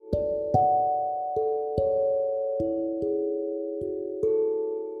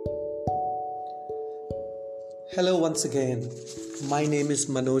Hello once again. My name is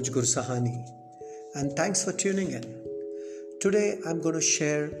Manoj Gursahani and thanks for tuning in. Today I'm going to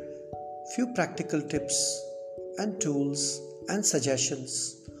share few practical tips and tools and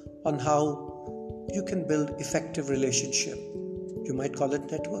suggestions on how you can build effective relationship. You might call it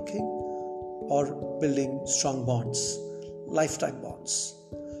networking or building strong bonds, lifetime bonds.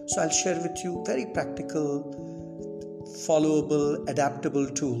 So I'll share with you very practical, followable, adaptable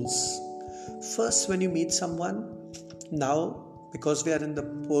tools. First, when you meet someone, now because we are in the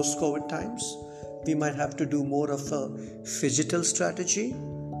post-COVID times, we might have to do more of a phygital strategy,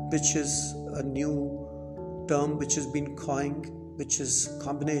 which is a new term which has been coined, which is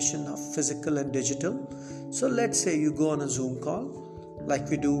combination of physical and digital. So let's say you go on a Zoom call like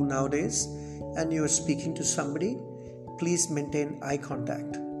we do nowadays and you are speaking to somebody, please maintain eye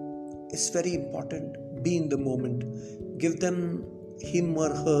contact. It's very important. Be in the moment. Give them, him or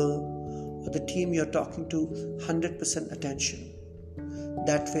her, or the team you're talking to 100% attention.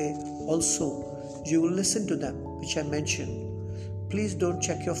 That way also you will listen to them, which I mentioned. Please don't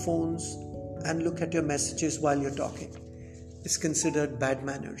check your phones and look at your messages while you're talking. It's considered bad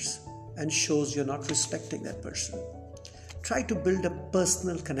manners and shows you're not respecting that person. Try to build a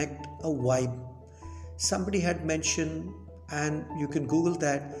personal connect, a vibe. Somebody had mentioned, and you can Google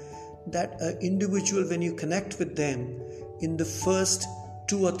that an individual, when you connect with them, in the first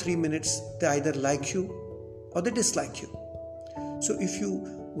 2 or 3 minutes, they either like you or they dislike you. So if you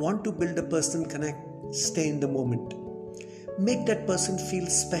want to build a personal connect, stay in the moment. Make that person feel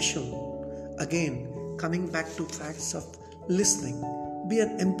special. Again, coming back to facts of listening. Be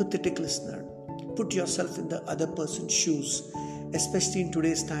an empathetic listener. Put yourself in the other person's shoes. Especially in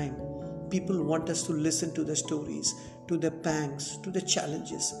today's time, people want us to listen to their stories, to their pangs, to their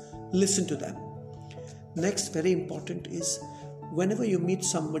challenges. Listen to them. Next, very important is whenever you meet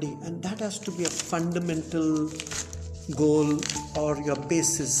somebody, and that has to be a fundamental goal or your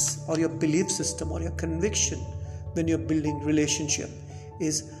basis or your belief system or your conviction when you're building relationship,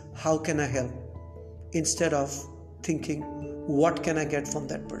 is how can I help, instead of thinking what can I get from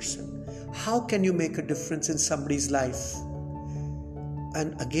that person. How can you make a difference in somebody's life?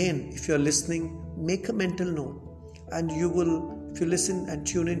 And again, if you're listening, make a mental note, and you will, if you listen and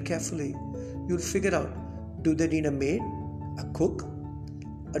tune in carefully, you'll figure out, do they need a maid, a cook,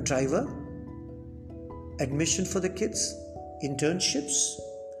 a driver, admission for the kids, internships,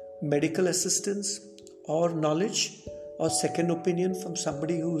 medical assistance, or knowledge or second opinion from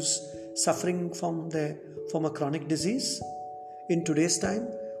somebody who's suffering from a chronic disease. In today's time,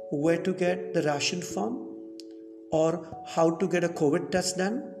 where to get the ration form or how to get a COVID test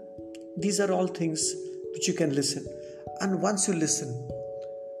done. These are all things which you can listen. And once you listen,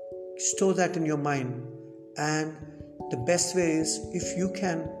 store that in your mind, and the best way is if you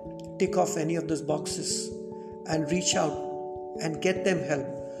can tick off any of those boxes and reach out and get them help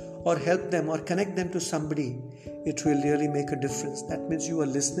or help them or connect them to somebody, it will really make a difference. That means you are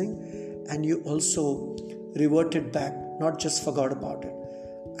listening and you also reverted back, not just forgot about it.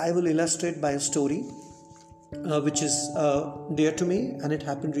 I will illustrate by a story which is dear to me, and it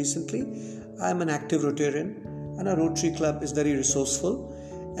happened recently. I am an active Rotarian, and a Rotary Club is very resourceful,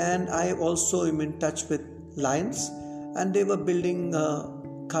 and I also am in touch with Lions, and they were building a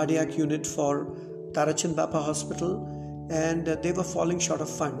cardiac unit for Tarachand Bapa Hospital, and they were falling short of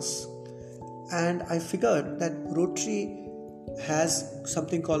funds. And I figured that Rotary has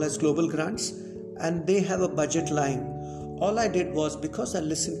something called as global grants, and they have a budget line. All I did was, because I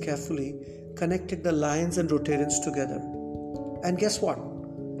listened carefully, connected the Lions and Rotarians together. And guess what?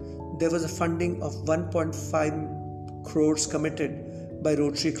 There was a funding of 1.5 crores committed by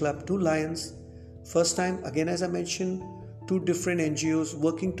Rotary Club to Lions. First time, again as I mentioned, two different NGOs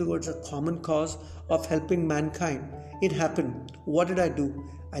working towards a common cause of helping mankind. It happened. What did I do?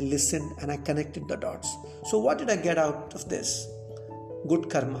 I listened and I connected the dots. So what did I get out of this? Good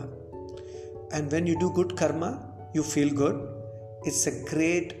karma. And when you do good karma, you feel good. It's a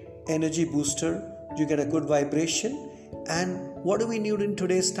great energy booster. You get a good vibration. And what do we need in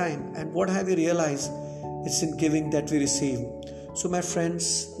today's time? And what have we realized? It's in giving that we receive. So my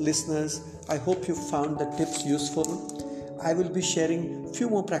friends, listeners, I hope you found the tips useful. I will be sharing few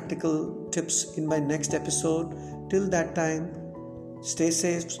more practical tips in my next episode. Till that time, stay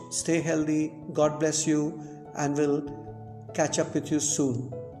safe, stay healthy. God bless you, and we'll catch up with you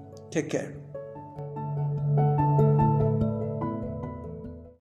soon. Take care.